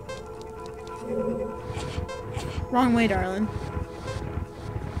 Wrong way, darling.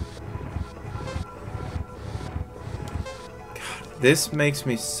 This makes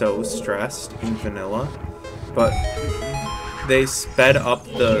me so stressed in vanilla, but they sped up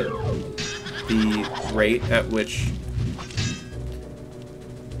the rate at which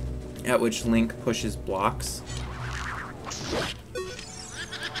Link pushes blocks.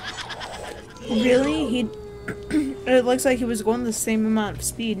 Really? It looks like he was going the same amount of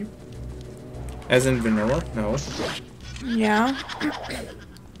speed. As in vanilla? No. Yeah.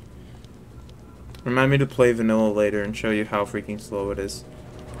 Remind me to play vanilla later and show you how freaking slow it is.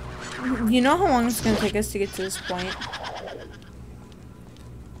 You know how long it's gonna take us to get to this point?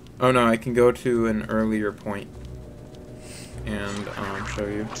 Oh no, I can go to an earlier point and show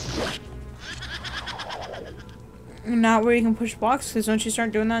you. Not where you can push blocks, because don't you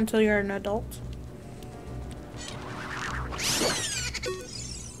start doing that until you're an adult?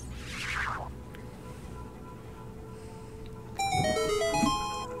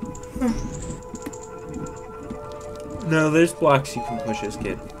 No, there's blocks you can push as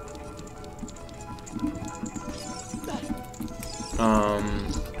kid.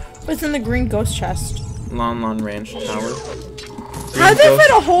 What's in the green ghost chest? Lon Lon Ranch Tower. How'd they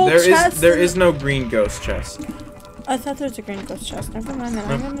fit a whole chest? There is no green ghost chest. I thought there was a green ghost chest. Never mind that.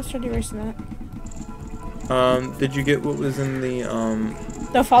 I'm gonna start erasing that. Did you get what was in the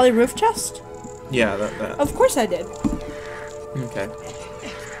The Folly Roof chest? Yeah, that. Of course I did. Okay.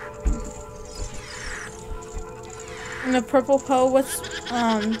 And the purple Poe,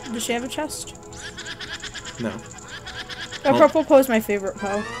 does she have a chest? No. The purple Poe is my favorite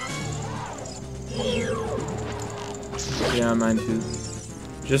Poe. Yeah, mine too.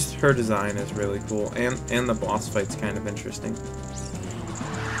 Just her design is really cool, and the boss fight's kind of interesting.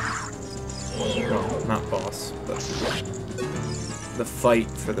 Well, not boss, but the fight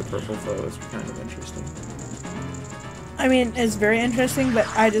for the purple foe is kind of interesting. I mean, it's very interesting, but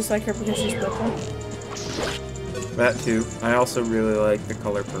I just like her because she's purple. That too. I also really like the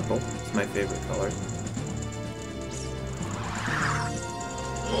color purple. It's my favorite color.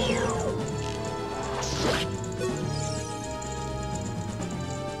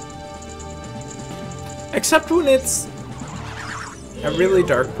 Except when it's a really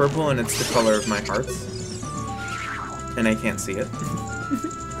dark purple and it's the color of my hearts. And I can't see it.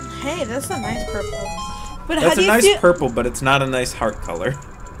 Hey, that's a nice purple. But That's a nice purple, but it's not a nice heart color.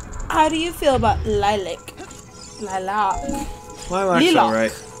 How do you feel about lilac? Lilac. Lilac's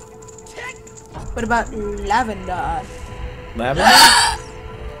alright. What about lavender? Lavender?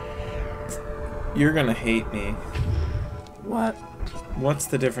 You're gonna hate me. What? What's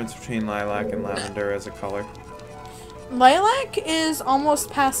the difference between lilac and lavender as a color? Lilac is almost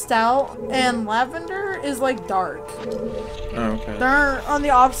pastel, and lavender is like dark. Oh, okay. They're on the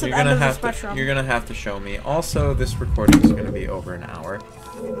opposite end of the spectrum. You're gonna have to show me. Also, this recording is gonna be over an hour,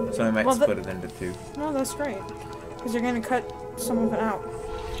 so I might split it into two. No, that's great. Because you're gonna cut some of it out.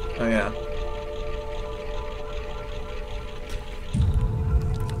 Oh, yeah.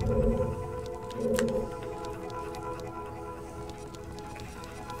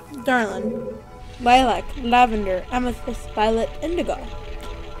 Darling. Lilac, lavender, amethyst, violet, indigo.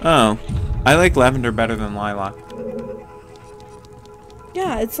 Oh. I like lavender better than lilac.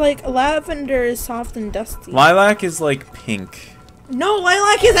 Yeah, it's like lavender is soft and dusty. Lilac is like pink. No,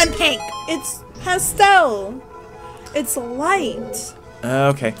 lilac isn't pink. It's pastel. It's light.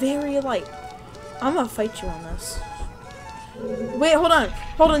 Okay. Very light. I'm gonna fight you on this. Wait, hold on.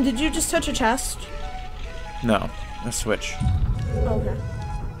 Hold on, did you just touch a chest? No. A switch. Okay.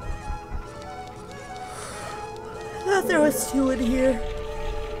 I thought there was two in here.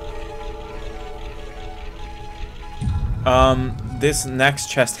 This next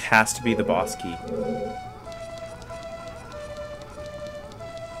chest has to be the boss key.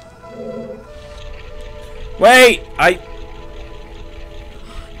 Wait!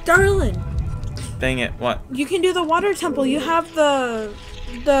 Darlin, Dang it, what? you can do the water temple. You have the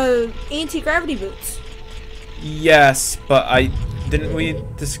anti-gravity boots. Yes, but didn't we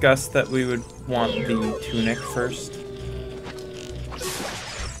discuss that we would want the tunic first?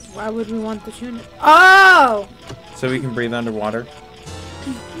 Why would we want the tunic? Oh! So we can breathe underwater?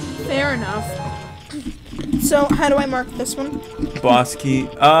 Fair enough. So, how do I mark this one? Boss key.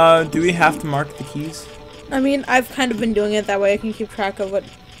 Do we have to mark the keys? I mean, I've kind of been doing it that way I can keep track of what...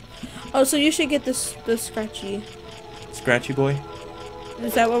 Oh, so you should get this scratchy. Scratchy boy?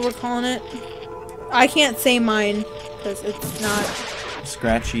 Is that what we're calling it? I can't say mine, because it's not...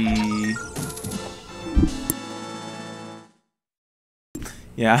 Scratchy...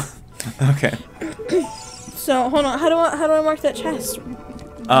 Yeah. Okay. So, hold on. How do I mark that chest?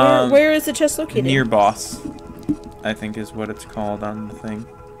 Where is the chest located? Near boss, I think is what it's called on the thing.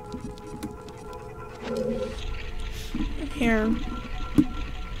 Here.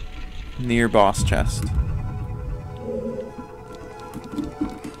 Near boss chest.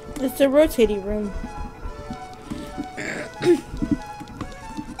 It's a rotating room.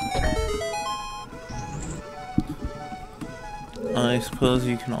 I suppose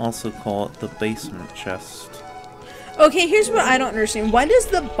you can also call it the basement chest. Okay, here's what I don't understand. Why does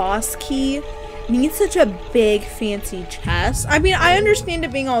the boss key need such a big, fancy chest? I mean, I understand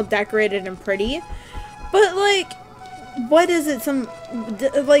it being all decorated and pretty, but, like, what is it?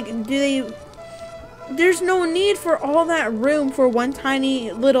 There's no need for all that room for one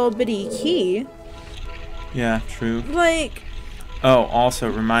tiny little bitty key. Yeah, true. Like... Oh, also,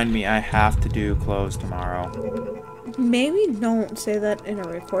 remind me, I have to do clothes tomorrow. Maybe don't say that in a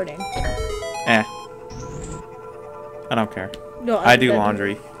recording. Eh. I don't care. No, I do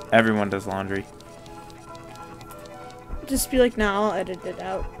laundry. Everyone does laundry. Just be like, nah, I'll edit it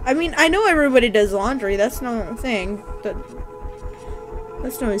out. I mean, I know everybody does laundry. That's no thing.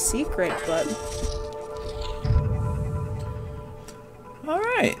 That's no secret, but...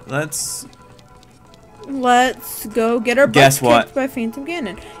 Alright, let's go get our butts kicked by Phantom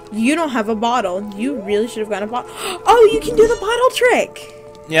Ganon. You don't have a bottle. You really should have gotten a bottle. Oh, you can do the bottle trick!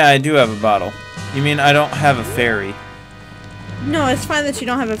 Yeah, I do have a bottle. You mean I don't have a fairy? No, it's fine that you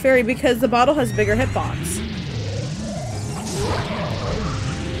don't have a fairy because the bottle has a bigger hitbox.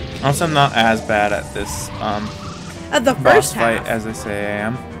 Also, I'm not as bad at this, At the boss first fight half. as I say I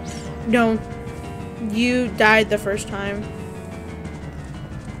am. No. You died the first time.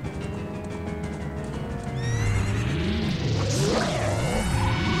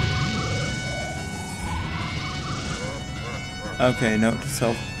 Okay, note to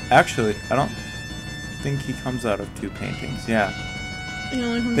self. Actually, I don't think he comes out of 2 paintings. Yeah.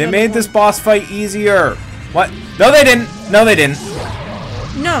 They made this boss fight easier. What? No, they didn't. No, they didn't.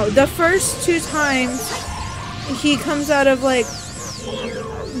 No, the first 2 times he comes out of like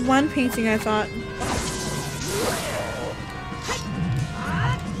 1 painting, I thought.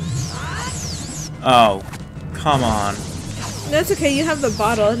 Oh, come on. That's okay, you have the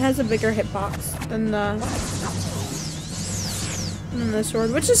bottle. It has a bigger hitbox than the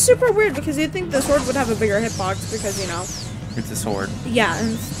sword, which is super weird because you'd think the sword would have a bigger hitbox because, you know. It's a sword. Yeah,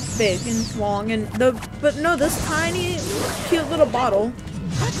 and it's big and long and but no, this tiny, cute little bottle.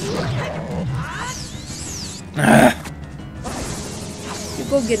 You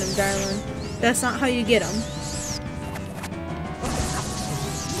go get him, darling. That's not how you get him.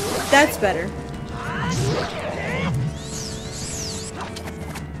 That's better.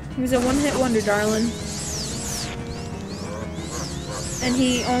 He's a one-hit wonder, darling. And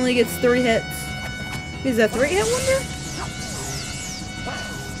he only gets 3 hits. He's a 3-hit wonder?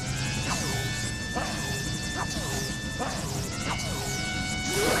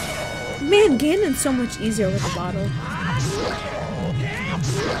 Man, Ganon's so much easier with a bottle.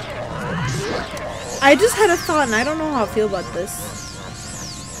 I just had a thought and I don't know how I feel about this.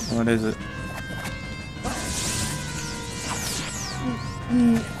 What is it?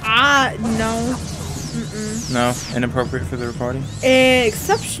 No. No, inappropriate for the recording?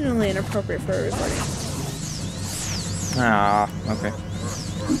 Exceptionally inappropriate for a recording. Ah, okay.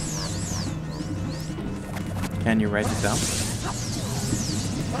 Can you write it down?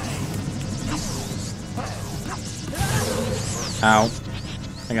 Ow.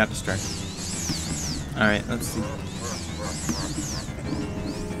 I got distracted. Alright, let's see.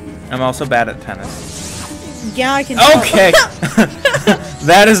 I'm also bad at tennis. Yeah, I can Okay!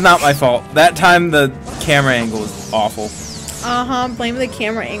 That is not my fault. That time the camera angle was awful. Uh-huh, blame the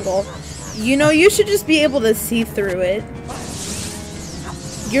camera angle. You know, you should just be able to see through it.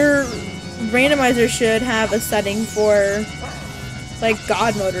 Your randomizer should have a setting for, like,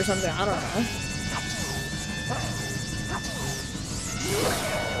 God mode or something. I don't know.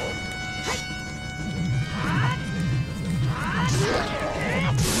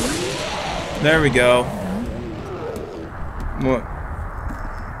 There we go. What?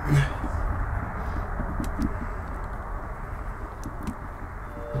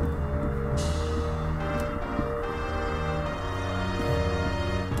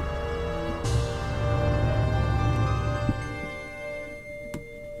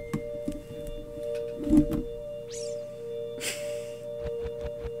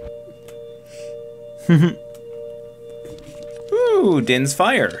 Ooh, Din's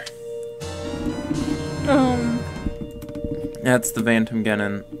fire. That's the Phantom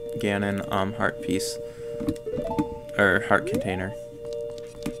Ganon heart piece. Or heart container.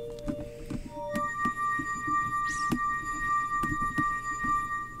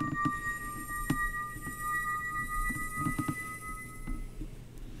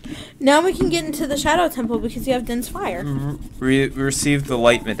 Now we can get into the Shadow Temple because you have Din's fire. We received the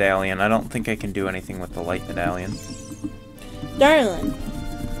light medallion. I don't think I can do anything with the light medallion. Darling.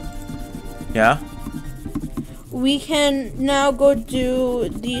 Yeah? We can now go do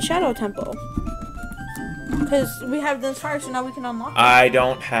the Shadow Temple. Because we have Din's fire, so now we can unlock it. I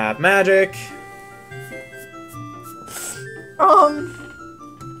don't have magic.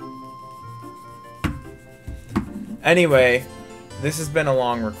 Anyway, this has been a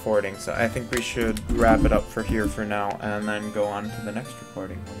long recording, so I think we should wrap it up for here for now, and then go on to the next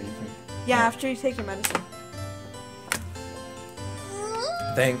recording. What do you think? Yeah, after you take your medicine.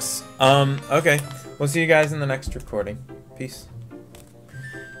 Thanks. Okay. We'll see you guys in the next recording. Peace.